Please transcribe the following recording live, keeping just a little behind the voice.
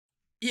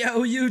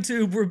Yo,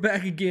 YouTube, we're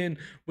back again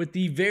with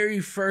the very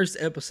first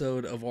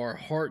episode of our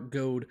Heart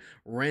Gold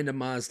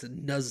randomized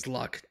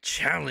Nuzlocke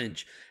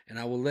challenge. And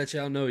I will let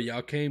y'all know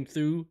y'all came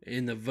through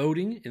in the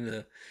voting in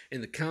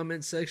the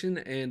comment section,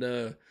 and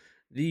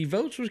the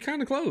votes was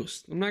kind of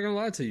close. I'm not gonna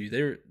lie to you.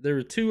 There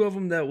were two of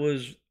them that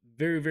was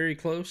very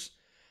close.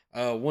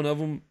 One of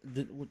them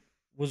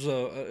was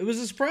it was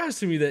a surprise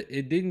to me that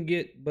it didn't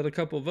get but a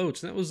couple of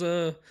votes. And that was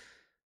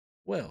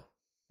well,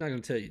 not gonna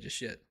tell you just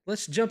yet.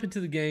 Let's jump into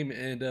the game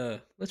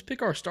and let's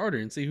pick our starter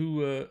and see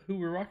who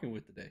we're rocking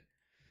with today.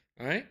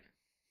 All right.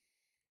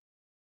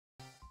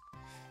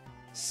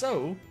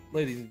 So,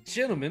 ladies and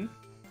gentlemen,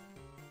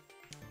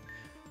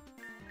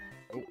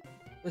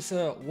 let's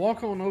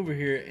walk on over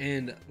here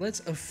and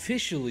let's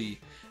officially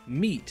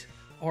meet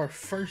our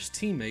first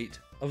teammate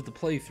of the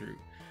playthrough.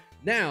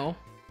 Now,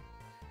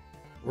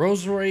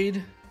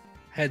 Roserade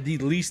had the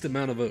least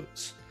amount of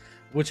votes,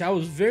 which I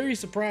was very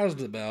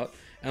surprised about.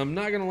 And I'm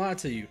not gonna lie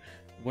to you,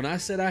 when I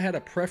said I had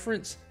a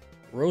preference,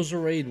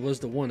 Roserade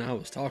was the one I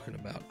was talking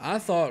about. I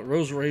thought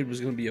Roserade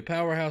was gonna be a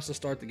powerhouse to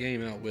start the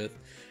game out with,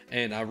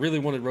 and I really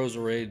wanted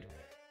Roserade.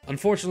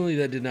 Unfortunately,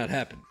 that did not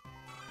happen.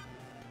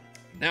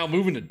 Now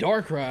moving to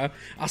Darkrai,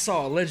 I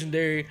saw a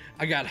legendary,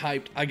 I got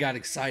hyped, I got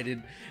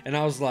excited, and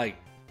I was like,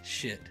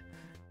 shit.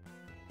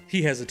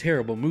 He has a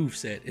terrible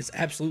moveset. It's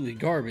absolutely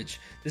garbage.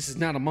 This is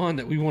not a mon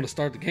that we want to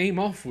start the game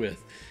off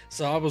with.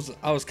 So I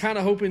was kind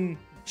of hoping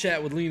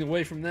chat would lean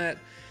away from that.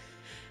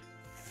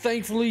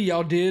 Thankfully,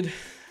 y'all did.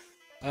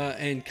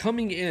 And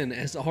coming in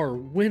as our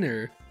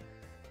winner,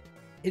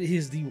 it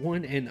is the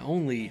one and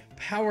only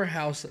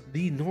powerhouse,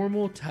 the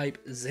normal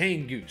type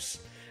Zangoose.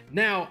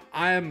 Now,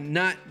 I am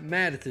not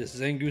mad at this.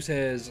 Zangoose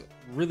has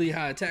really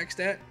high attack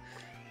stat,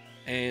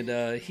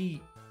 and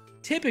he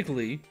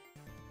typically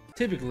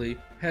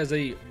has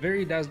a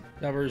very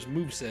diverse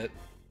moveset.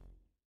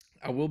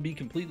 I will be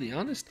completely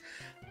honest,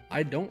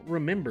 I don't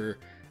remember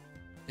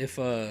if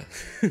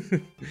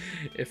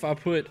if I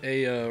put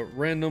a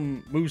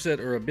random moveset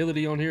or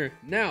ability on here.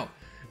 Now,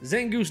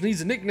 Zangoose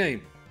needs a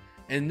nickname,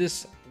 and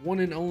this one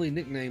and only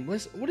nickname,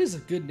 what is a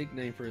good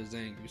nickname for a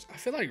Zangoose? I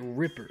feel like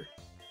Ripper.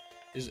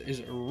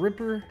 Is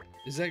Ripper,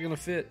 is that gonna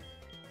fit?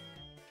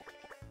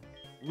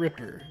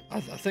 Ripper. I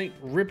think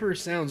Ripper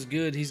sounds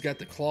good. He's got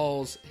the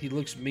claws, he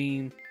looks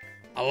mean.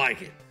 I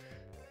like it.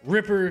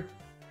 Ripper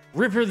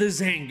the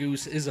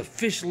Zangoose is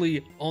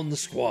officially on the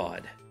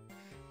squad.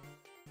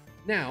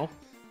 Now,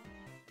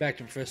 back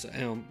to Professor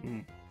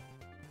Elm.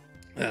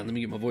 Let me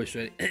get my voice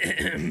ready.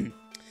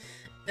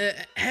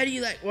 How do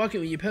you like walking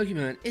with your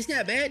Pokemon? It's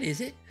not bad,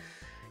 is it?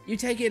 You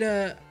take it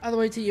all the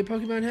way to your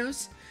Pokemon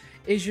house?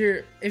 If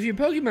your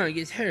Pokemon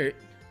gets hurt,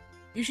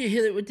 you should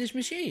heal it with this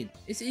machine.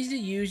 It's easy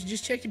to use.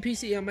 Just check the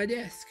PC on my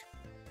desk.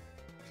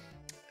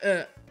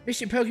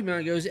 Mr.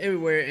 Pokemon goes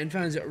everywhere and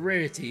finds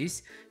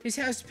rarities. His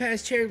house is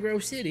past Cherry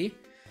Grove City.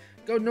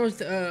 Go north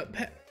a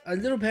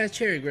little past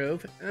Cherry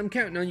Grove. I'm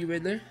counting on you,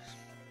 Riddler.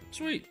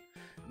 Sweet.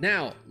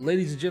 Now,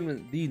 ladies and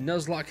gentlemen, the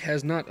Nuzlocke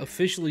has not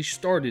officially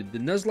started. The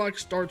Nuzlocke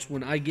starts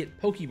when I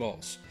get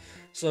Pokeballs.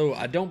 So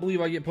I don't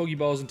believe I get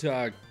Pokeballs until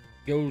I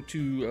go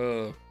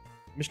to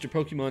Mr.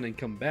 Pokemon and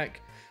come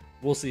back.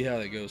 We'll see how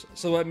that goes.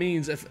 So that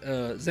means if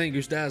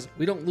Zangoose dies,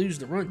 we don't lose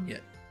the run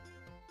yet.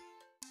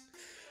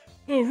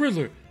 Oh,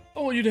 Riddler, I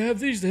want you to have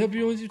these to help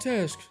you with your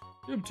tasks.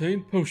 You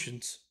obtain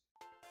potions.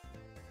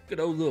 Good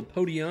old little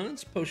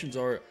Potions. Potions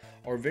are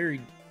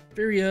very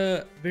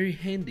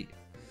handy.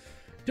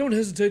 Don't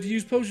hesitate to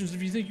use potions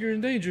if you think you're in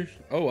danger.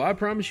 Oh, I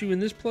promise you in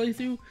this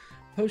playthrough,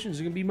 potions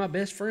are gonna be my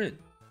best friend.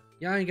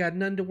 Y'all ain't got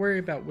nothing to worry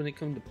about when it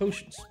comes to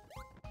potions.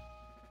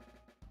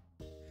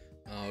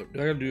 Oh,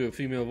 do I gotta do a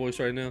female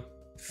voice right now?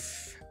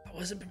 I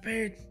wasn't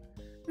prepared.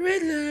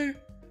 Riddler!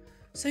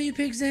 So you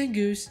pick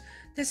Zangoose.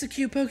 That's a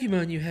cute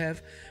Pokemon you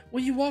have.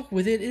 When you walk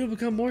with it, it'll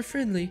become more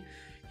friendly.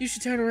 You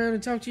should turn around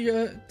and talk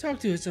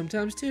to it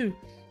sometimes too.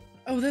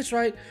 Oh, that's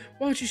right.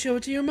 Why don't you show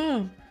it to your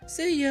mom?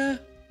 See ya!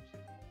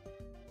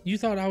 You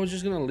thought I was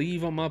just gonna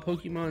leave on my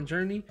Pokemon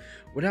journey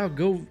without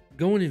going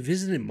and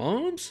visiting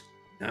moms?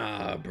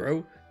 Nah,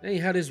 bro. That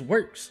ain't how this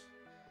works.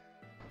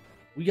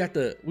 We got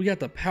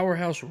the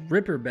powerhouse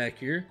Ripper back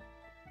here.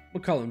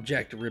 We'll call him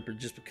Jack the Ripper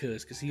just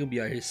because he gonna be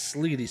out here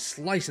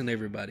slicing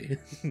everybody.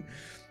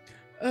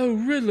 Oh,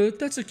 Riddler,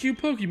 that's a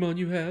cute Pokemon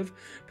you have.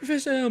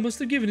 Professor Elm must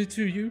have given it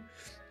to you.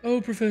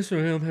 Oh,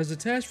 Professor Elm has a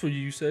task for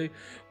you say.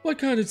 What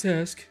kind of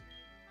task?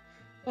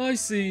 I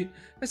see.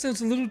 That sounds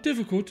a little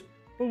difficult,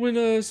 but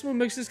when someone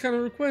makes this kind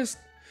of request,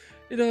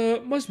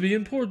 it must be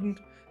important.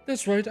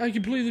 That's right, I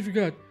completely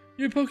forgot.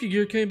 Your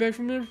Pokegear came back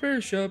from the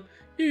repair shop.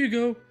 Here you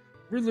go.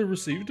 Riddler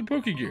received the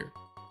Pokegear.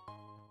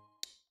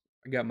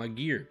 I got my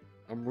gear.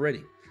 I'm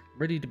ready.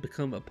 Ready to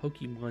become a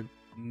Pokemon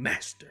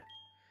master.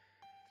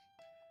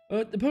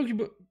 The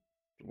Pokemon...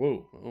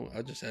 Whoa, oh,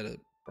 I just had a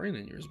brain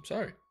aneurysm,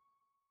 sorry.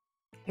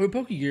 With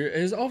Pokegear,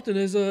 as often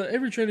as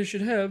every trainer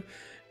should have,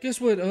 guess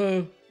what?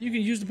 You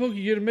can use the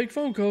Pokegear to make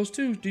phone calls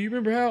too. Do you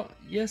remember how?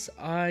 Yes,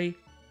 I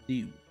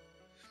do.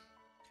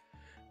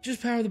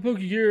 Just power the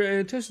Pokegear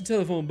and touch the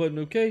telephone button,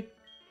 okay?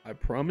 I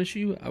promise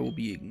you, I will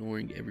be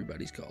ignoring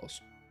everybody's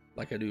calls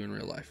like I do in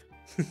real life.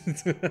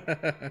 All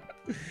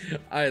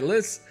right,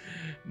 let's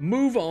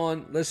move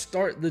on. Let's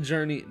start the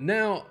journey.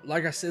 Now,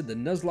 like I said, the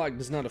Nuzlocke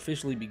does not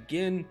officially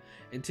begin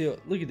until,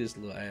 look at this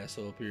little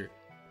asshole up here.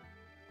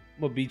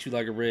 I'm gonna beat you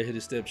like a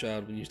red-headed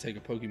stepchild when you take a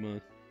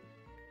Pokemon.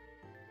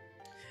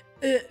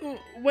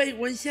 Wait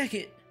 1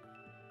 second.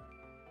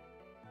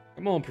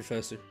 Come on,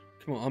 Professor.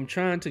 Come on, I'm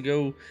trying to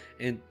go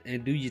and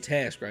do your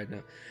task right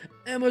now.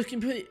 I almost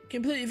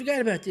completely forgot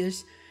about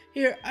this.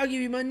 Here, I'll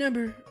give you my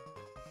number.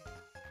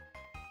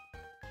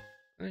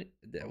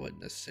 That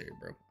wasn't necessary,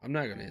 bro. I'm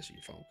not gonna answer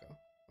your phone call.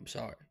 I'm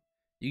sorry.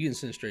 You can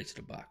send straight to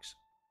the box.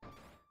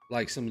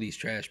 Like some of these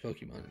trash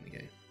Pokemon in the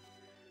game.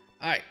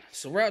 Alright,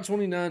 so Route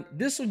 29.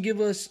 This will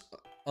give us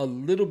a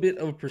little bit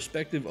of a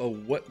perspective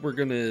of what we're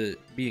gonna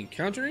be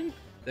encountering.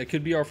 That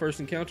could be our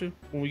first encounter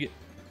when we get...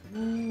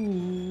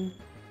 Ooh.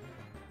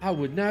 I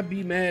would not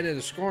be mad at a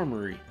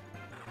Skarmory.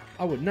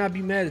 I would not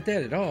be mad at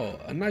that at all.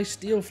 A nice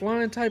steel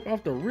flying type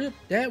off the rip,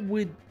 that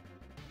would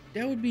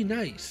be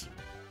nice.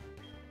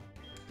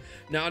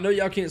 Now, I know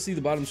y'all can't see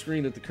the bottom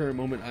screen at the current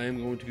moment. I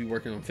am going to be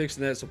working on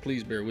fixing that, so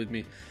please bear with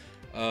me.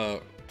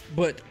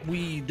 But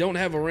we don't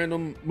have a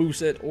random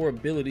moveset or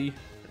ability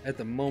at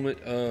the moment.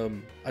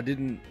 I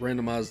didn't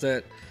randomize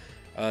that.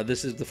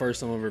 This is the first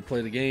time I've ever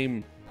played a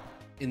game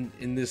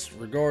in this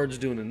regards,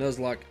 doing a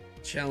Nuzlocke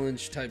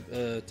challenge type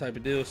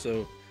of deal.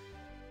 So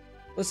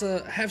let's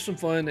have some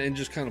fun and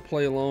just kind of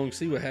play along,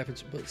 see what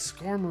happens. But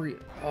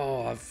Skarmory,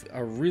 oh, I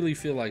really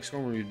feel like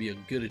Skarmory would be a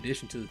good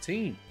addition to the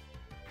team.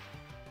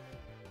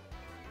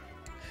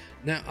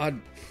 Now,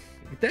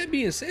 with that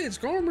being said,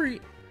 Skarmory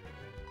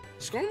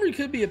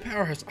could be a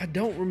powerhouse. I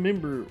don't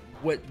remember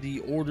what the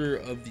order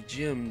of the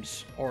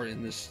gems are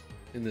in this.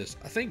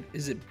 I think,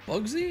 is it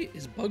Bugsy?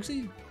 Is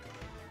Bugsy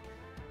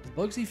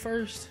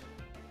first?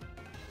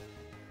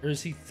 Or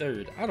is he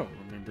third? I don't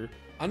remember.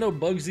 I know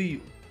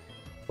Bugsy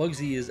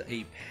is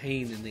a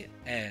pain in the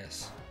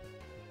ass.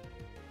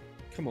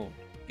 Come on,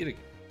 get it.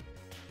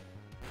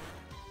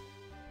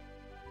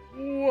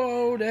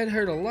 Whoa, that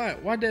hurt a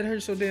lot. Why'd that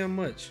hurt so damn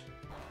much?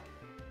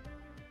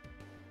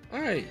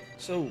 Alright,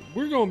 so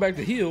we're going back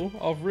to heal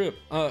off rip.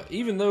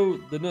 Even though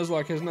the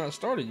Nuzlocke has not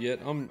started yet,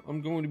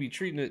 I'm going to be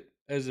treating it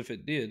as if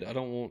it did. I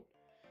don't want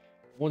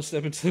one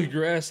step into the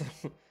grass.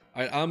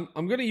 I'm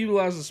going to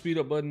utilize the speed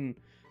up button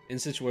in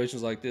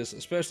situations like this,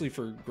 especially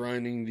for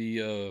grinding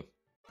the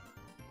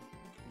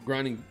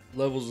grinding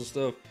levels and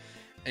stuff.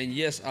 And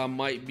yes, I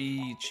might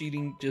be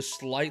cheating just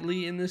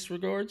slightly in this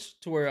regards,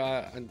 to where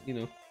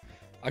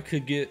I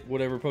could get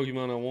whatever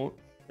Pokemon I want,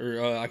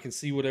 or I can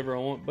see whatever I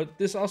want. But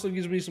this also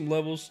gives me some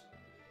levels,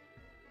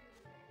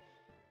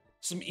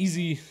 some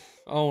easy.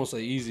 I don't want to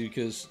say easy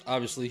because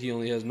obviously he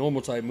only has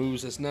normal type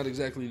moves. That's not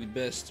exactly the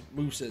best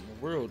moveset in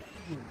the world.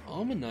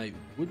 Almanite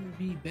wouldn't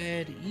be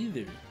bad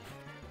either.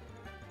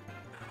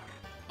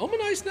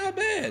 Almanite's not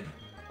bad.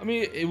 I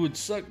mean, it would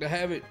suck to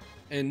have it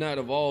and not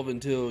evolve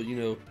until,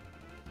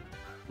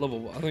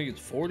 level, I think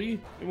it's 40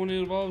 when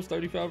it evolves,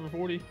 35 or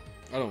 40.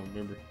 I don't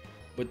remember.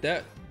 But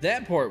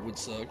that part would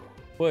suck.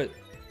 But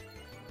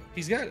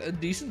he's got a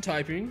decent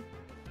typing,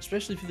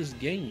 especially for this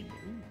game.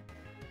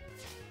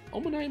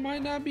 Almanite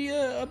might not be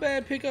a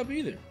bad pickup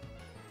either.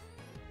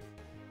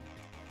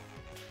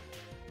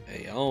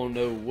 Hey, I don't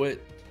know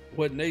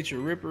what nature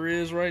Ripper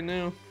is right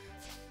now,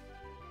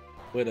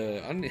 but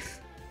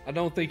I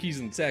don't think he's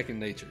in attacking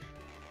nature.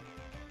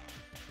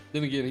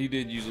 Then again, he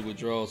did use a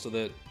withdrawal, so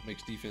that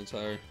makes defense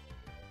higher.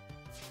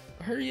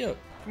 Hurry up.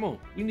 Come on.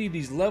 We need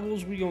these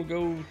levels. We're going to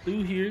go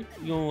through here.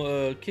 We're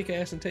going to kick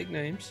ass and take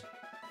names.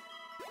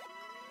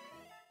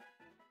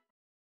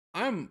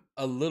 I'm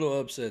a little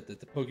upset that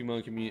the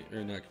Pokemon community,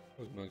 or not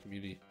Pokemon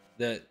community,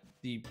 that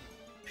the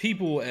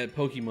people at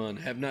Pokemon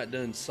have not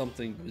done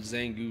something with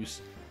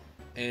Zangoose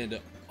and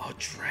a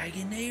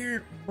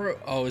Dragonair? Bro,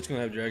 oh, it's going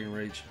to have Dragon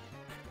Rage.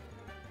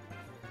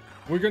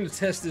 We're going to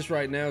test this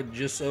right now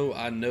just so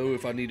I know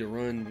if I need to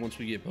run once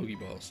we get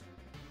Pokeballs.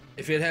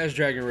 If it has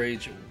Dragon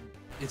Rage,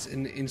 it's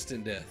an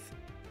instant death.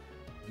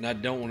 And I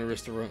don't want to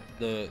risk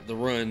the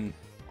run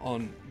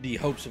on the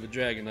hopes of a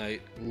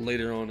Dragonite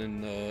later on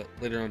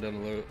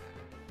down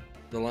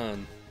the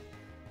line.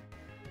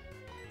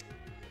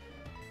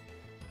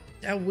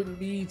 That wouldn't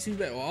be too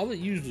bad. Well, all it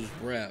used was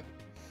Wrap,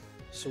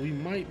 so we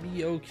might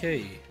be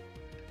okay.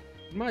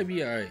 Might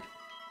be alright.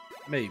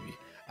 Maybe.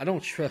 I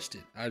don't trust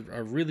it. I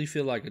really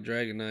feel like a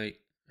Dragonite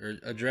or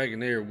a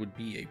Dragonair would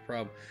be a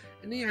problem.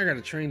 And then I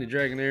gotta train the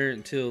Dragonair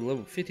until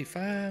level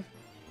 55.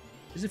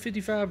 Is it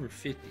 55 or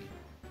 50?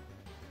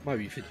 Might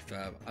be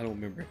 55. I don't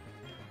remember.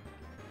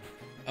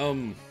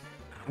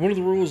 One of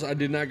the rules I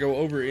did not go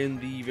over in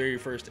the very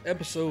first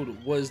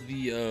episode was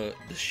the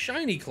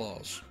shiny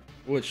clause,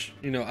 which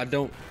I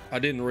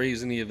didn't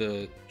raise any of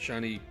the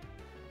shiny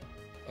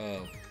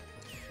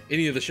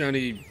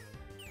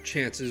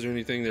chances or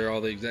anything. They're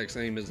all the exact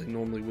same as they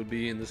normally would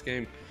be in this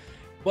game.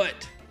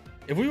 But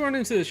if we run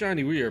into the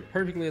shiny, we are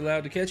perfectly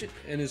allowed to catch it,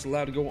 and it's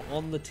allowed to go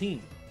on the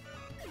team.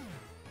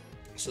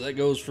 So that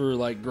goes for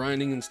like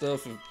grinding and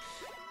stuff.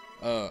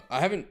 I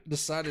haven't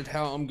decided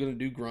how I'm gonna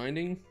do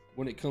grinding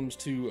when it comes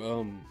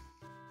to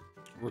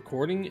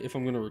recording. If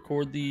I'm gonna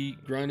record the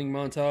grinding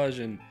montage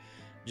and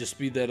just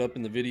speed that up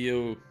in the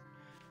video,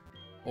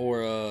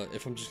 or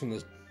if I'm just gonna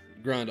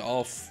grind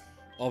off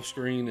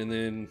screen and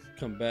then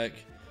come back.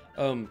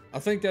 I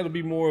think that'll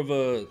be more of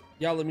a,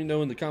 y'all let me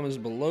know in the comments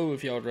below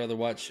if y'all would rather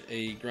watch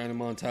a grinding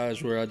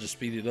montage where I just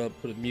speed it up,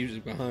 put a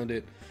music behind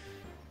it.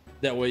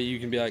 That way you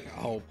can be like,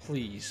 oh,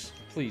 please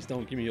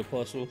don't give me a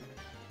puzzle.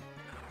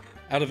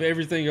 Out of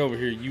everything over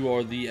here, you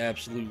are the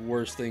absolute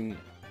worst thing.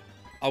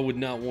 I would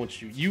not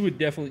want you. You would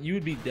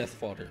be death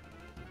fodder.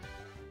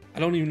 I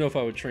don't even know if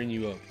I would train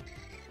you up.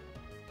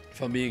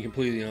 If I'm being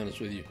completely honest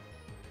with you.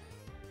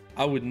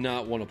 I would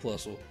not want a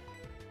Plusle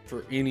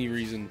for any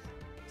reason.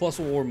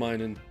 Plusle or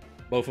mining,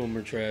 both of them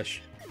are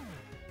trash.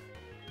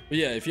 But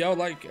yeah, if y'all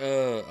like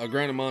a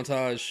grinding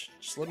montage,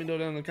 just let me know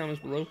down in the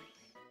comments below.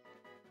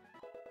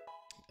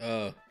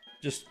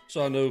 Just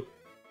so I know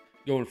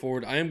going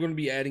forward. I am going to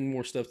be adding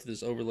more stuff to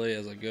this overlay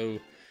as I go,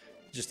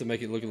 just to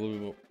make it look a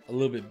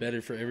little bit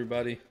better for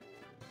everybody.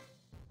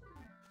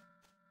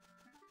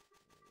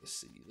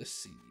 Let's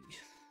see.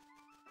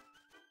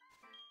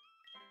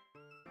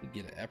 We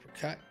get an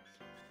apricot.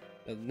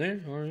 Nothing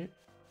there. All right.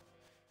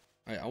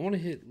 I want to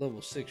hit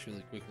level 6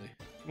 really quickly.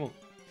 Come on.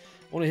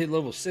 I want to hit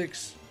level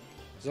 6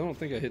 because I don't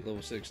think I hit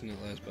level 6 in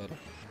that last battle.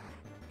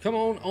 Come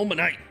on,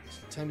 Omanite.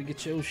 Time to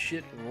get your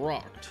shit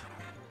rocked.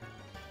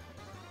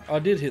 I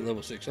did hit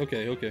level 6.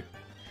 Okay. All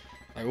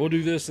right, we'll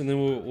do this and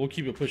then we'll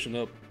keep it pushing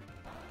up,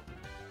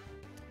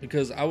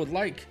 because I would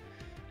like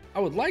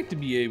to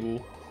be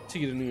able to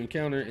get a new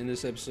encounter in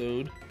this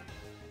episode.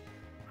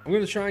 I'm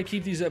going to try and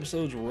keep these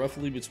episodes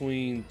roughly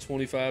between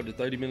 25 to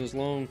 30 minutes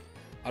long.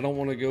 I don't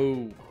want to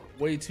go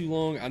way too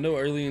long. I know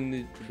early in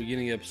the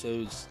beginning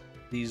episodes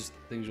these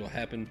things will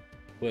happen,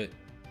 but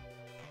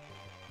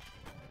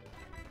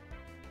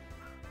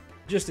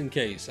just in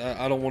case,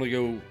 I don't want to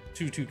go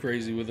too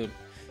crazy with it.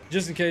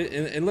 Just in case,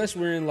 unless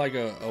we're in like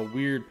a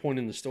weird point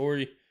in the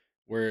story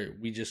where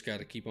we just got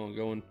to keep on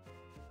going.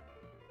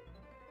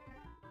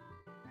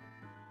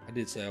 I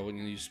did say I wasn't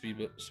gonna use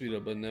speed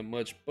up button that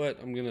much, but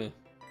I'm gonna.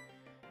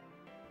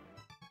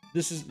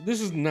 This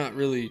is not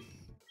really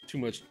too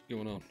much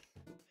going on.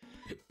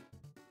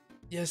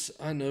 Yes,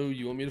 I know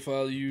you want me to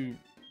follow you.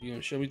 You're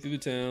gonna show me through the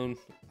town.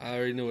 I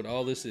already know what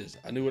all this is.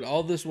 I knew what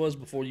all this was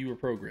before you were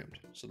programmed.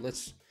 So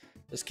let's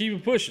keep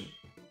it pushing.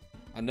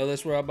 I know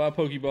that's where I buy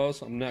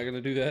Pokeballs. I'm not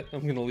gonna do that.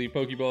 I'm gonna leave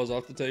Pokeballs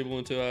off the table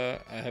until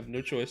I have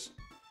no choice.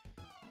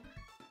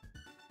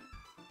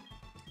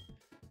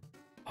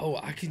 Oh,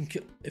 I can,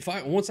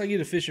 once I get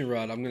a fishing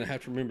rod, I'm gonna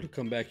have to remember to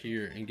come back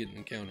here and get an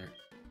encounter,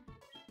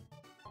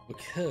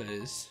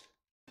 because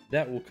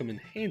that will come in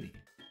handy.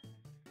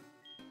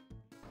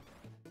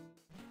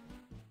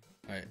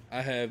 All right,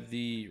 I have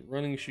the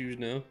running shoes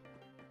now,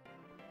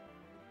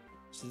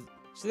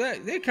 so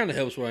that kind of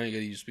helps where I ain't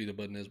gotta use speed up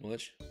button as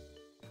much.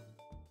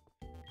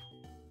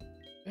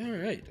 All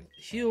right,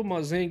 heal my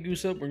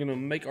Zangoose up. We're gonna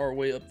make our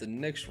way up the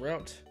next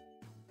route.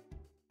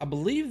 I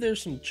believe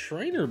there's some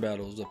trainer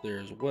battles up there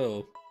as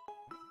well,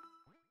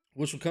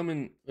 which will come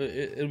in.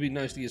 It'll be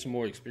nice to get some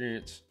more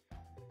experience.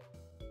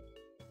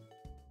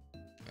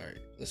 All right,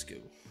 let's go.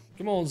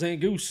 Come on,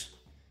 Zangoose.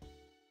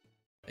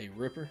 Hey,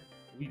 Ripper.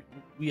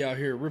 We out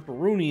here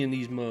ripperoonie in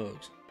these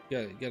mugs.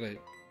 Gotta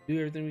do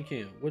everything we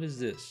can. What is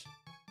this?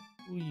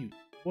 Who are you?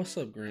 What's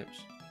up,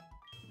 Gramps?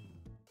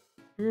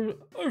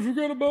 I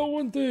forgot about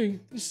one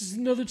thing. This is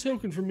another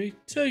token for me.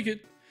 Take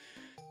it.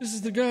 This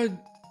is the God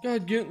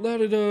get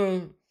louded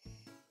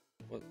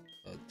what,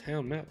 a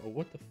town map, or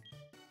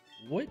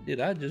what did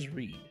I just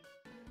read?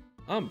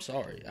 I'm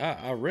sorry.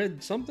 I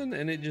read something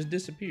and it just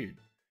disappeared.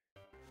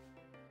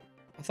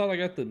 I thought I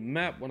got the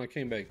map when I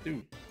came back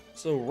through.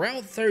 So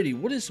Route 30,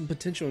 what is some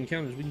potential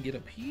encounters we can get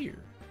up here?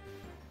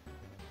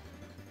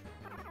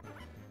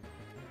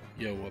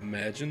 Yo,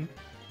 imagine.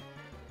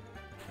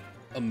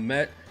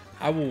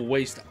 I will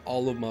waste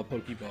all of my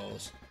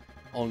Pokeballs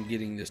on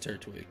getting this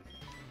Turtwig.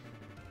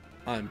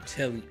 I'm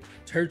telling you,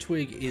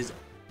 Turtwig is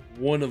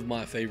one of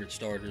my favorite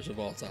starters of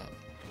all time.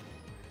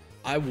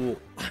 I will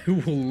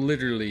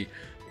literally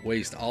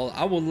waste all.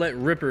 I will let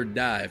Ripper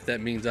die if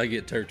that means I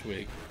get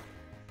Turtwig.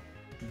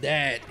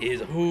 That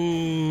is,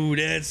 ooh,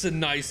 that's a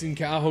nice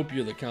encounter. I hope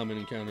you're the common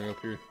encounter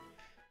up here.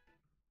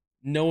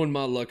 Knowing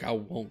my luck, I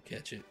won't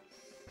catch it.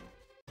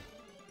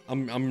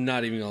 I'm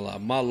not even gonna lie.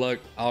 My luck,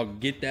 I'll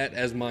get that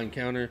as my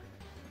encounter.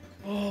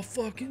 Oh,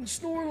 fucking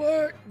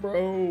Snorlax,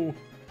 bro.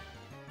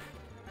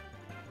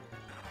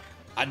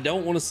 I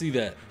don't want to see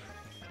that.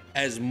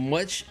 As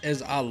much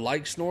as I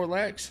like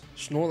Snorlax,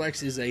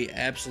 Snorlax is a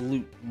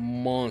absolute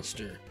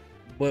monster.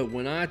 But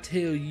when I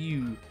tell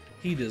you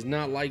he does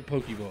not like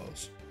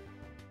Pokeballs,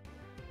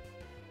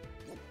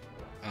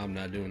 I'm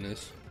not doing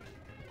this.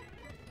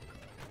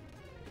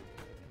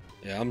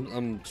 Yeah,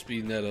 I'm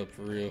speeding that up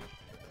for real.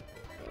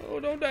 Oh,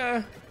 don't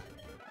die.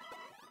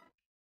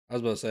 I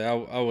was about to say,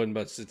 I wasn't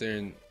about to sit there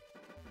and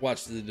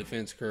watch the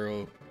defense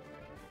curl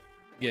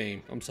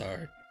game. I'm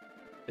sorry.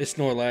 It's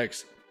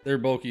Snorlax. They're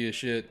bulky as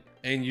shit.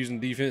 and using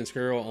defense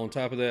curl on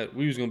top of that,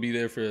 we was gonna be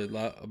there for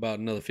about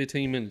another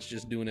 15 minutes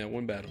just doing that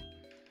one battle.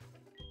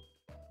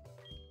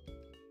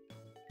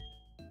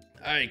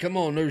 All right, come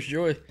on, Nurse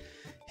Joy,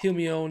 heal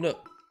me on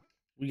up.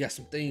 We got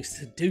some things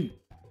to do.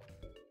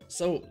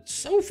 So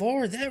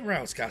far that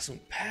route's got some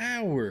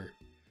power.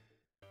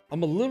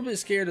 I'm a little bit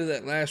scared of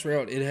that last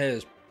route.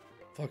 It's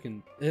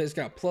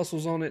got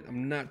plusles on it.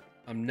 I'm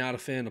not a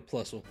fan of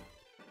plusle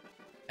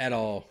at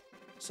all.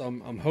 So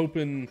I'm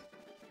hoping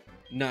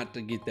not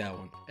to get that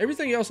one.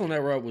 Everything else on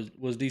that route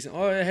was decent.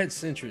 Oh, it had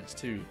Sentrets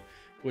too,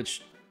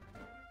 which,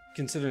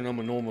 considering I'm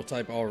a normal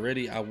type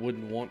already, I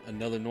wouldn't want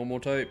another normal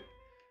type.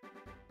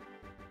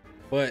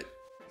 But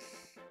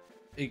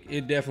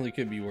it definitely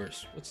could be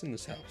worse. What's in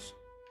this house?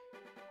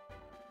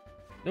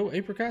 No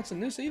apricots in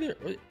this either.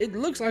 It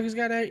looks like it's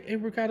got an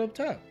apricot up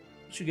top.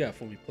 What you got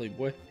for me,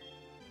 Playboy?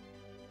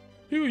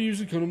 People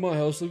usually come to my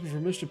house looking for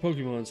Mr.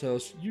 Pokemon's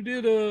house. You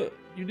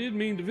did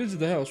mean to visit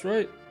the house,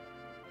 right?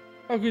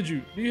 How could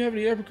you? Do you have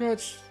any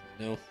apricots?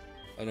 No,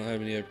 I don't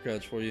have any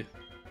apricots for you.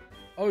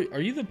 Oh, are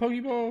you the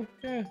Pokeball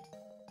guy?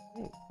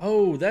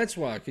 Oh, that's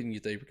why I couldn't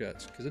get the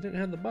apricots, because I didn't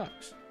have the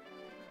box.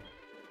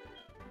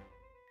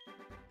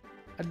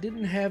 I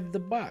didn't have the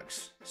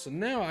box, so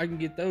now I can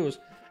get those.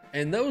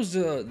 And those,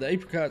 the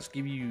apricots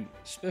give you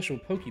special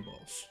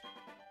Pokeballs.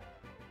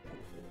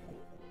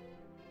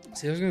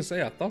 See, I was gonna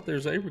say, I thought there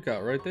was an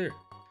apricot right there,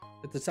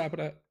 at the top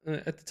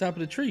of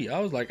the tree. I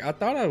was like, I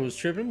thought I was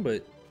tripping,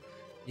 but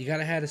you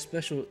gotta have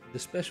the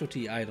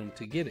specialty item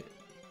to get it.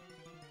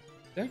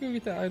 Did I go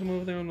get that item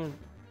over there on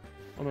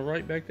the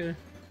right back there?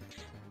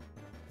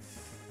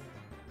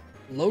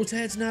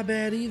 Lotad's not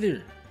bad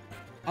either.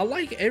 I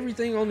like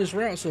everything on this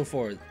route so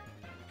far.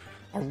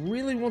 I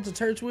really want the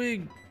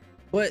Turtwig,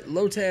 but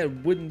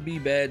Lotad wouldn't be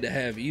bad to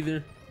have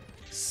either.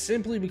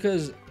 Simply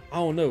because, I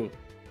don't know,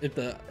 if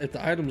the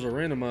items are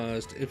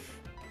randomized, if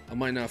I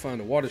might not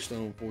find a water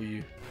stone for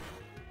you.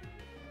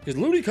 Because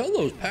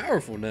Ludicolo is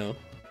powerful now.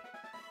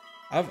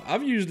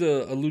 I've used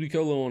a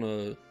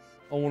Ludicolo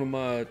on one of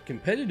my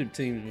competitive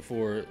teams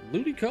before.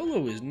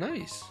 Ludicolo is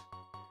nice.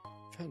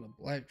 Found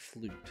a black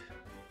flute.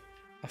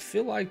 I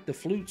feel like the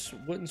flutes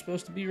wasn't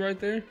supposed to be right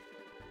there.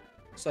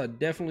 So I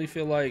definitely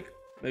feel like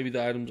maybe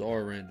the items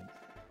are random.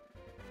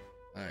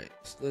 Alright,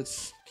 so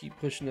let's keep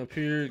pushing up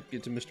here,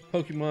 get to Mr.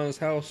 Pokemon's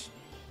house.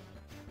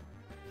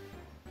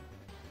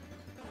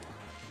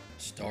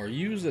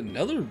 Staryu's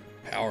another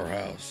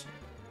powerhouse.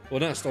 Well,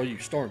 not Staryu,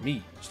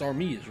 Starmie.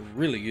 Starmie is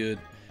really good.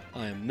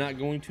 I am not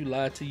going to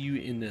lie to you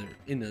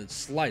in the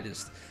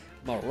slightest.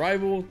 My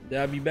rival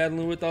that I be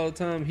battling with all the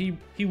time,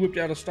 he whipped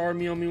out a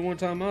Starmie on me one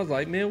time. I was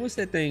like, man, what's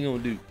that thing gonna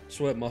do?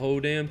 Swept my whole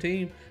damn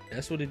team.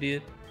 That's what it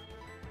did.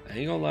 I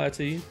ain't gonna lie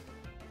to you.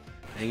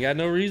 I ain't got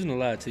no reason to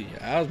lie to you.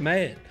 I was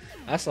mad.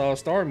 I saw a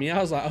Starmie.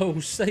 I was like, oh,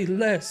 say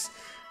less.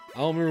 I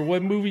don't remember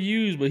what move he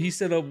used, but he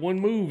set up one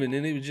move and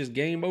then it was just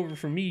game over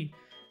for me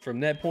from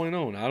that point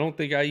on. I don't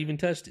think I even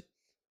touched it.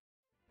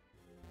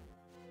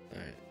 All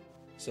right.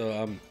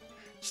 So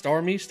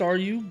Starmie,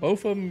 Staryu,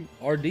 both of them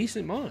are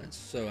decent mons.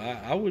 So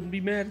I wouldn't be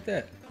mad at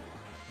that.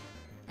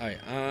 All right.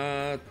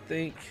 I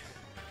think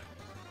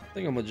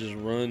I'm gonna just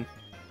run.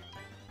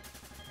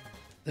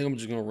 I think I'm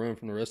just gonna run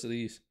from the rest of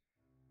these.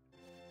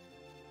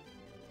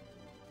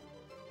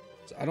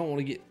 I don't want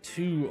to get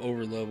too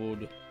over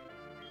leveled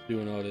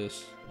doing all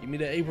this. Give me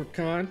the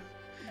apricot.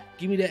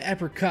 Give me the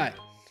apricot.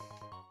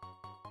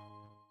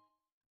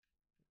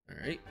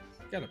 Alright.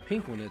 Got a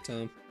pink one that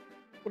time.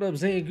 What up,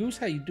 Zangoose?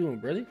 How you doing,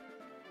 brother?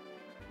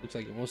 Looks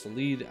like it wants to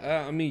lead.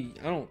 I mean,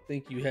 I don't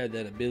think you had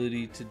that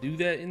ability to do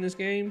that in this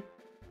game.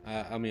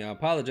 I mean, I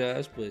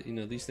apologize, but you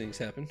know, these things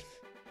happen.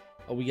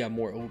 Oh, we got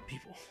more old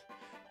people.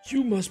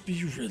 You must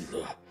be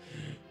Riddler.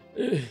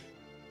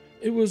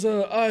 It was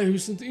I who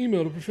sent the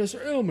email to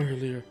Professor Elm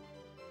earlier.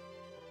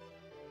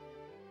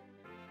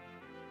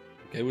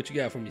 Okay, what you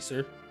got for me,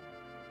 sir?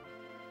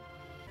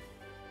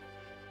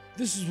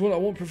 This is what I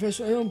want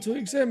Professor Elm to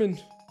examine.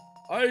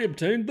 I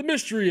obtained the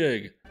mystery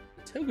egg.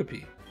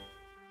 Togepi.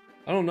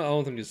 I don't know. I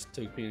don't think it's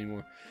Togepi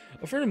anymore.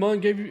 A friend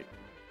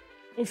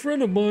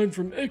of mine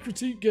from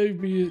Ekritique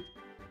gave me it.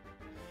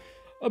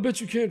 I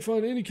bet you can't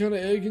find any kind of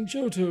egg in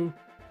Johto.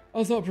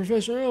 I thought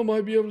Professor Elm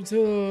might be able to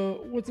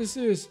tell what this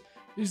is.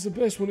 He's the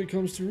best when it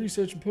comes to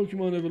researching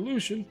Pokemon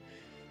evolution.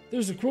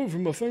 There's a quote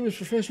from a famous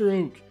Professor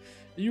Oak.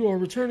 You are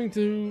returning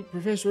to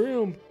Professor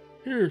Elm.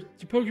 Here,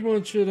 your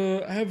Pokemon should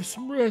have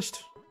some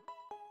rest.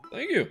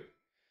 Thank you.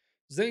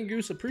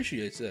 Zangoose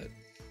appreciates that.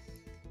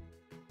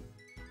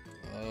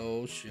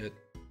 Oh, shit.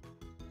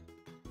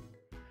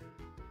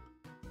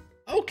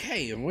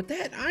 Okay, and with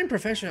that, I'm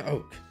Professor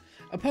Oak,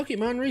 a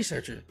Pokemon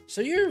researcher.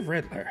 So you're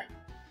Riddler.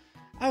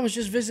 I was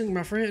just visiting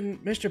my friend,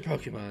 Mr.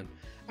 Pokemon.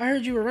 I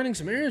heard you were running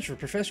some errands for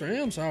Professor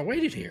Elm, so I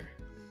waited here.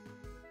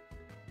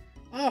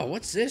 Oh,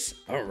 what's this?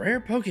 A rare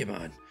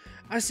Pokemon.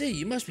 I see,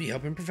 you must be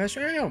helping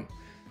Professor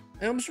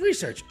Elm's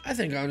research. I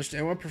think I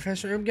understand why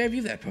Professor Elm gave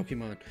you that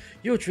Pokemon.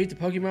 You'll treat the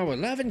Pokemon with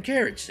love and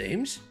care, it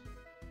seems.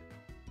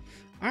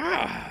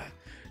 Ah,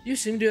 you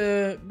seem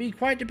to be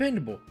quite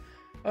dependable.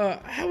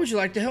 How would you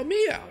like to help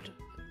me out?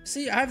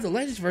 See, I have the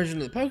latest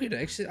version of the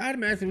Pokédex that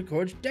automatically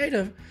records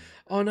data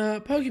on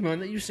Pokemon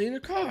that you've seen or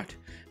caught.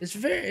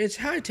 It's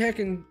high tech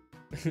and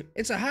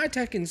it's a high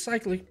tech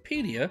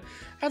encyclopedia.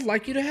 I'd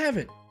like you to have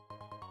it.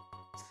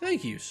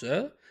 Thank you,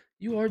 sir.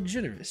 You are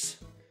generous,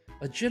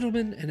 a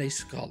gentleman and a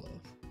scholar.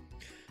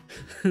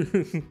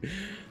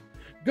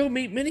 Go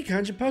meet many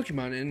kinds of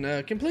Pokemon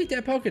and complete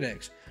that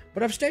Pokédex.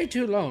 But I've stayed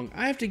too long.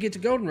 I have to get to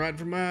Goldenrod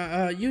for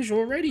my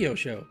usual radio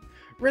show.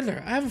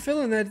 Riddler, I have a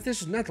feeling that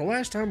this is not the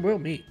last time we'll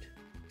meet.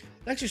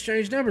 Let's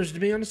exchange numbers to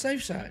be on the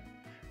safe side.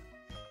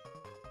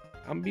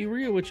 I'm gonna be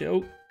real with you,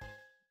 Oak.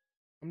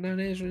 I'm not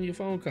answering your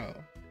phone call.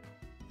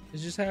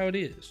 It's just how it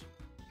is.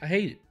 I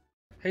hate it.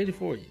 Hate it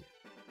for you.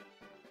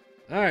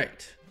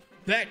 Alright.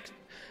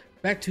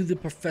 Back to the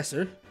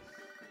professor.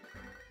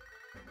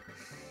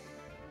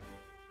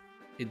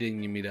 It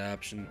didn't give me the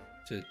option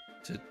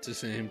to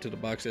send him to the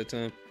box that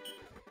time.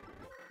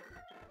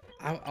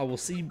 I will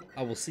see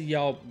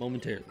y'all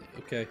momentarily,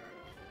 okay?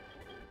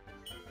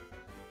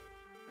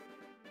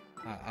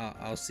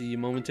 I'll see you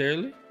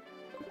momentarily.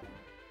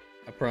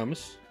 I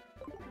promise.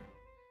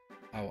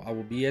 I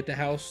will be at the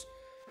house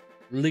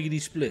lickety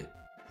split.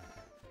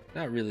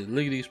 Not really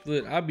lickety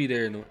split. I'll be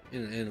there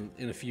in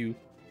a few.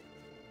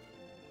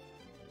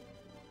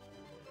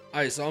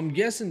 Alright, so I'm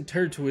guessing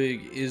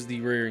Turtwig is the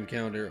rare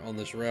encounter on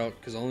this route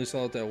because I only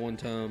saw it that one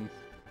time,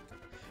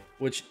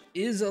 which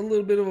is a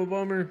little bit of a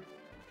bummer,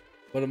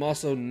 but I'm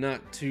also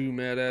not too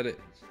mad at it.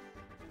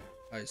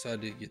 Alright, so I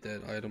did get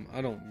that item.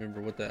 I don't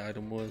remember what that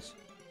item was.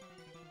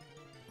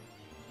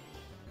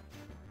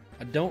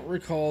 I don't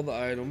recall the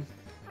item.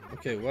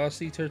 Okay, well, I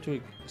see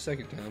Turtwig a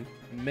second time.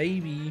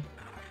 Maybe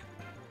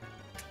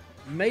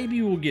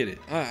we'll get it.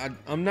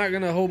 I'm not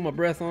gonna hold my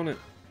breath on it,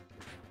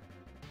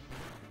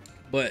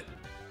 but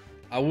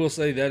I will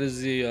say that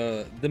is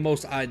the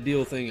most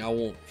ideal thing I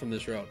want from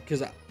this route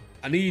because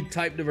I need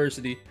type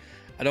diversity.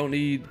 I don't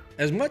need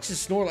as much as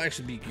Snorlax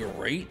would be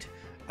great.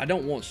 I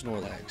don't want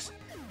Snorlax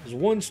because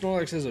one,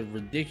 Snorlax has a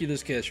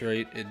ridiculous catch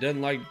rate. It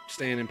doesn't like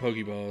staying in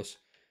Pokeballs,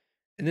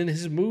 and then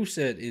his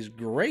moveset is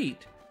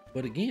great.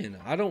 But again,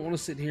 I don't want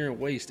to sit here and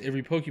waste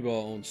every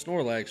Pokeball on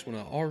Snorlax when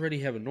I already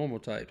have a normal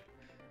type.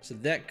 So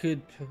that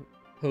could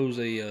pose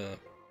a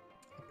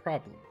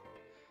problem.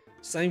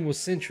 Same with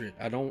Sentret.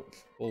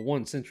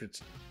 One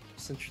Sentret's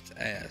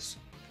ass.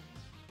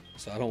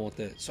 So I don't want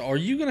that. So are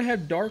you gonna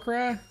have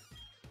Darkrai?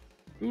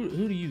 Who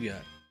do you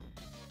got?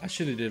 I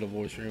should have did a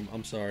voice for him.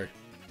 I'm sorry.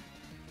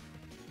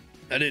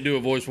 I didn't do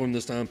a voice for him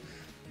this time.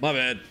 My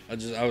bad.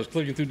 I was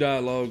clicking through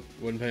dialogue,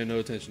 wasn't paying no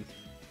attention.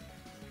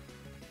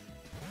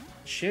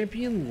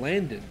 Champion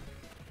Landon.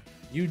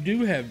 You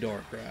do have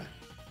Darkrai.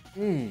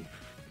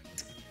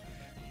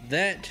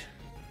 That,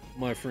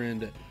 my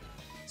friend,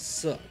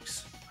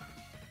 sucks.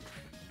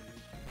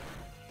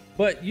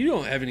 But you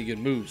don't have any good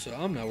moves, so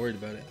I'm not worried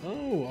about it.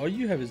 Oh, all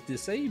you have is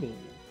disabled.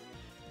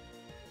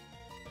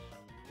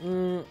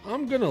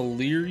 I'm gonna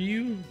leer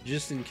you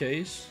just in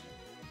case.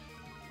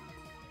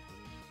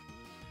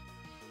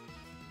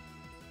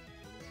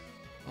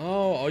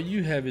 Oh, all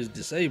you have is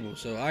disabled,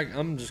 so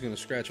I'm just gonna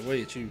scratch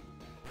away at you.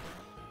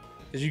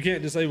 Because you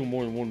can't disable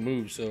more than one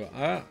move, so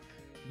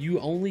you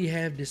only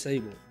have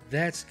disabled.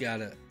 That's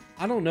gotta,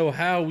 I don't know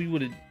how we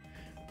would have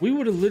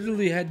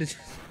literally had to,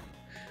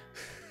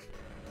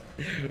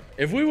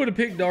 if we would have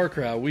picked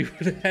Darkrai, we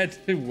would have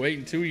had to wait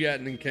until we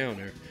got an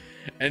encounter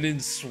and then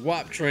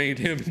swap trained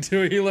him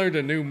until he learned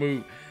a new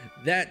move.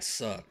 That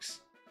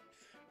sucks.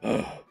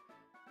 Oh,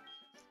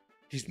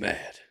 he's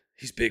mad.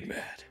 He's big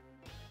mad.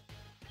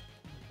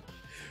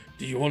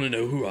 Do you want to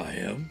know who I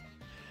am?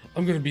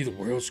 I'm gonna be the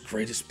world's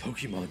greatest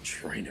Pokemon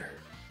trainer.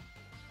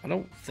 I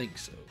don't think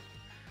so.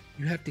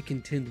 You have to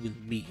contend with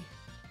me.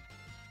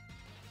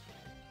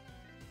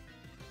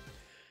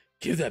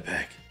 Give that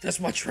back. That's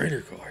my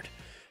trainer card.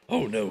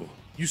 Oh no,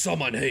 you saw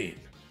my name.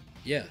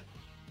 Yeah,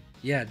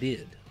 I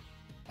did.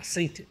 I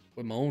synced it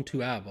with my own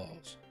 2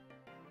 eyeballs.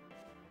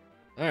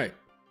 All right,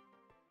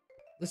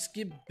 let's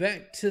get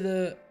back to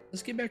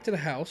the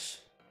house.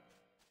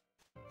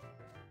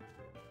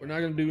 We're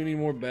not gonna do any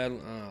more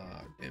battle.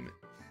 Ah, damn it.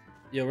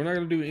 Yeah, we're not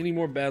gonna do any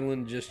more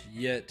battling just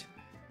yet.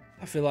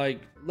 I feel like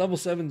level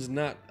 7's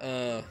not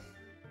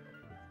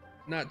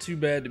too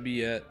bad to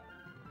be at.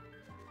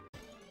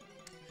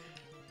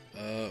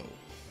 I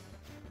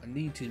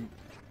need to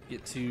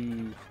get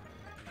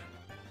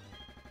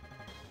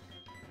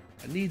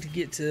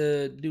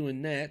to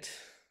doing that.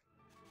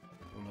 I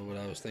don't know what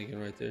I was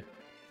thinking right there.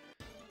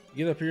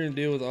 Get up here and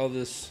deal with all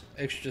this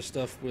extra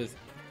stuff with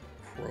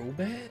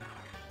Crobat?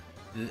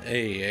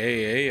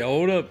 Hey,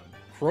 hold up.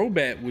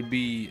 Crobat would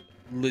be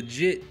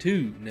legit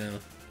too now.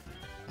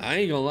 I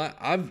ain't gonna lie,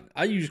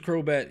 I used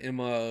Crobat in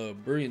my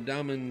Brilliant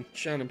Diamond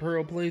Shining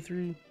Pearl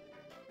playthrough.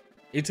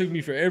 It took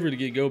me forever to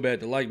get Gobat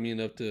to like me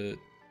enough to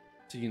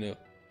you know,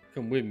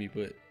 come with me,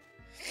 but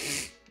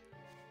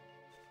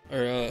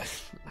I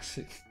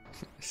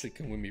said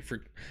come with me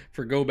for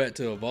Gobat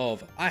to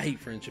evolve. I hate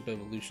friendship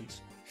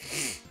evolutions.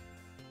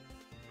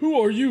 Who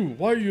are you?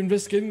 Why are you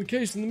investigating the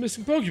case in the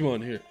missing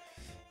Pokemon here?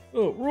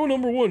 Oh, rule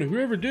number 1,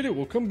 whoever did it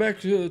will come back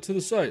to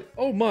the site.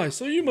 Oh my,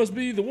 so you must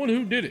be the one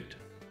who did it.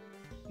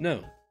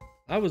 No,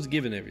 I was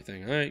given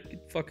everything, alright?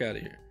 Get the fuck out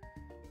of here.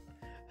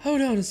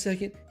 Hold on a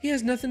second, he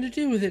has nothing to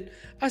do with it.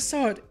 I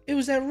saw it, it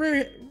was that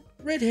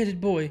red-headed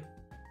boy.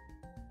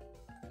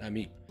 I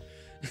mean,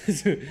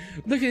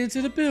 looking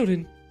into the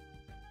building.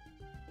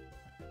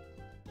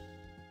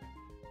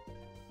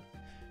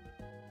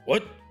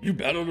 What? You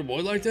battled a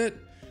boy like that?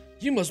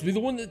 You must be the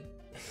one that...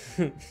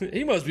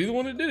 He must be the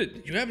one that did it.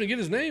 Did you happen to get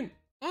his name?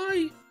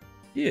 I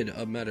did,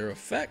 a matter of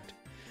fact.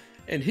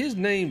 And his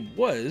name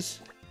was...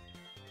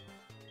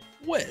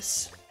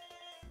 Wes.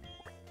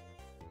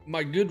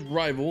 My good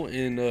rival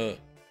in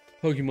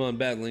Pokemon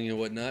battling and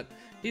whatnot.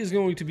 He is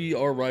going to be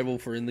our rival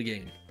for in the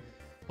game.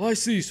 I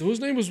see, so his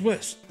name was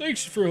Wes.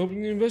 Thanks for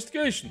helping the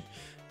investigation.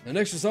 The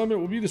next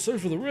assignment will be to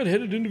search for the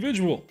red-headed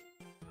individual.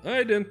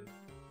 Alright then.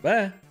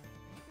 Bye.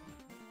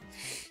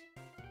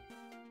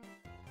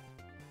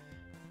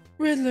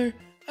 Riddler,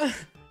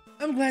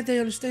 I'm glad they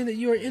understand that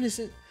you are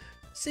innocent.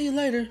 See you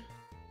later.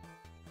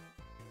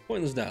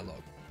 Pointless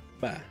dialogue.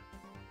 Bye.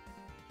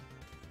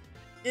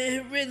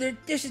 Riddler,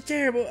 this is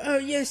terrible. Oh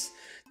yes,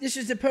 this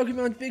is the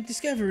Pokemon's big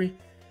discovery.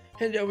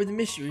 Hand over the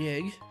mystery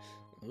egg.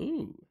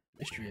 Ooh,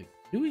 mystery egg.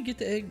 Do we get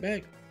the egg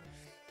back?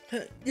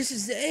 This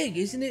is the egg,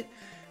 isn't it?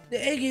 The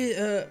egg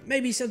is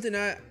maybe something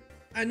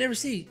I never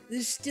see. This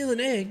is still an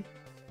egg.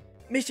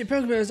 Mr.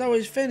 Pokemon has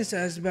always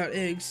fantasized about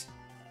eggs.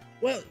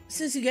 Well,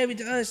 since he gave it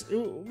to us,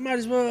 we might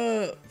as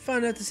well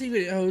find out the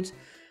secret it holds.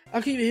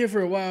 I'll keep it here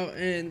for a while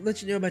and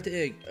let you know about the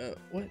egg.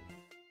 What?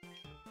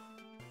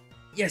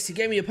 Yes, he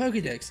gave me a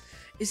Pokedex.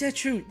 Is that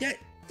true?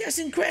 That's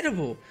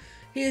incredible.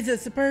 He is a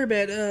superb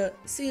at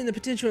seeing the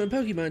potential in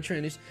Pokemon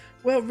trainers.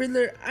 Well,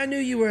 Riddler, I knew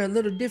you were a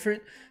little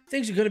different.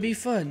 Things are going to be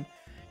fun.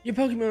 Your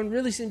Pokemon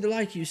really seem to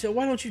like you, so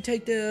why don't you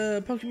take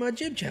the Pokemon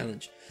Gym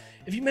Challenge?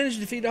 If you manage to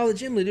defeat all the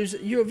gym leaders,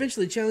 you'll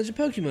eventually challenge the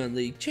Pokemon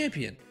League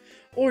champion.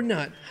 Or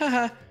not.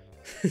 Haha.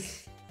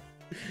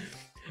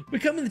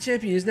 Becoming the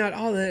champion is not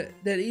all that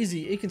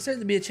easy. It can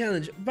certainly be a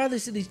challenge. Bother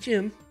City's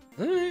gym.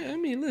 I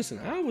mean, listen,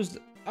 I was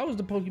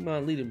the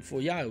Pokemon leader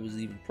before y'all was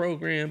even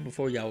programmed,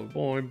 before y'all were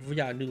born, before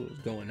y'all knew what was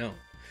going on.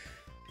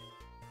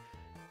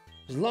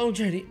 It was a long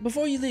journey.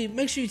 Before you leave,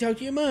 make sure you talk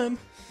to your mom.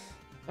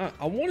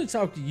 I want to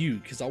talk to you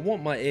because I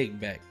want my egg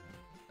back.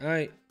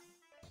 Alright?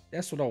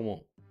 That's what I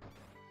want.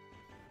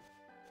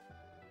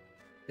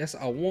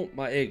 I want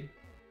my egg.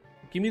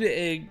 Give me the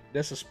egg.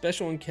 That's a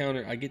special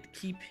encounter. I get to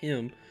keep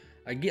him.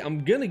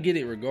 I'm gonna get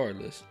it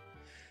regardless.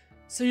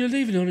 So you're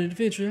leaving on an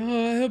adventure.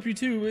 Oh, I help you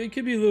too. It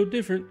could be a little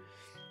different.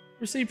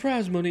 Receive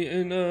prize money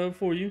and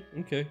for you.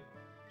 Okay.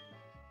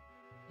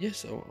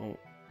 Yes.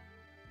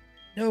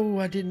 No,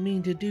 I didn't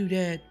mean to do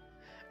that.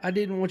 I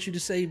didn't want you to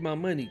save my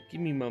money.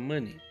 Give me my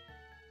money.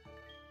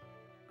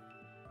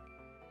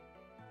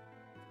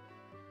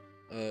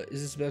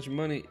 Is this about your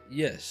money?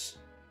 Yes.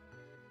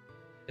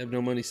 You have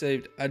no money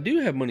saved? I do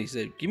have money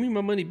saved. Give me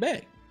my money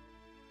back.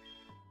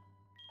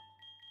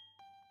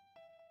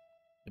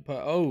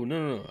 Oh,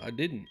 no. I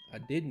didn't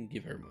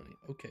give her money.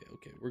 Okay.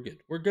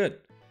 We're good.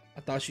 I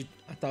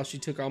thought she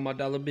took all my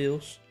dollar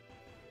bills.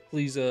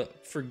 Please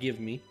forgive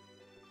me.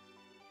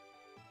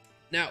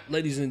 Now,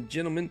 ladies and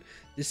gentlemen,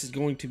 this is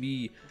going to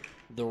be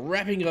the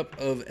wrapping up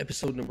of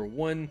episode number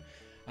 1.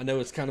 I know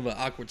it's kind of an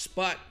awkward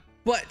spot,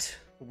 but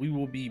we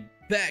will be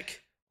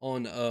back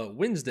on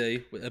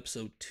Wednesday with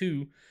episode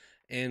 2.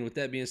 And with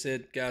that being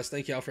said, guys,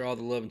 thank y'all for all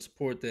the love and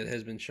support that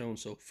has been shown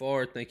so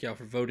far. Thank y'all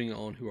for voting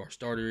on who our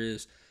starter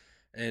is.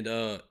 And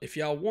if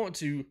y'all want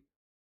to,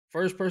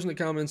 first person that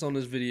comments on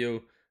this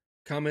video,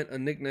 comment a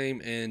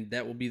nickname, and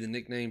that will be the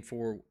nickname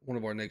for one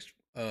of our next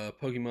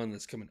Pokemon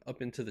that's coming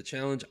up into the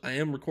challenge. I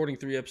am recording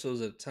 3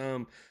 episodes at a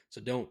time, so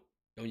don't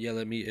yell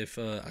at me if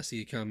I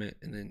see a comment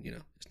and then,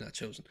 it's not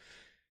chosen.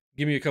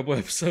 Give me a couple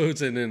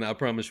episodes, and then I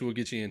promise we'll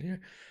get you in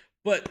here.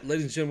 But,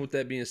 ladies and gentlemen, with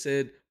that being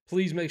said,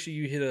 please make sure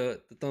you hit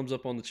the thumbs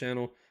up on the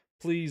channel.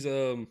 Please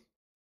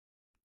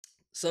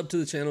sub to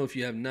the channel if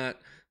you have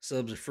not.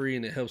 Subs are free,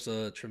 and it helps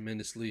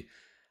tremendously.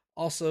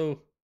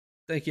 Also,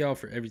 thank y'all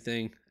for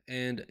everything,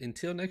 and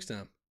until next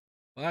time,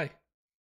 bye.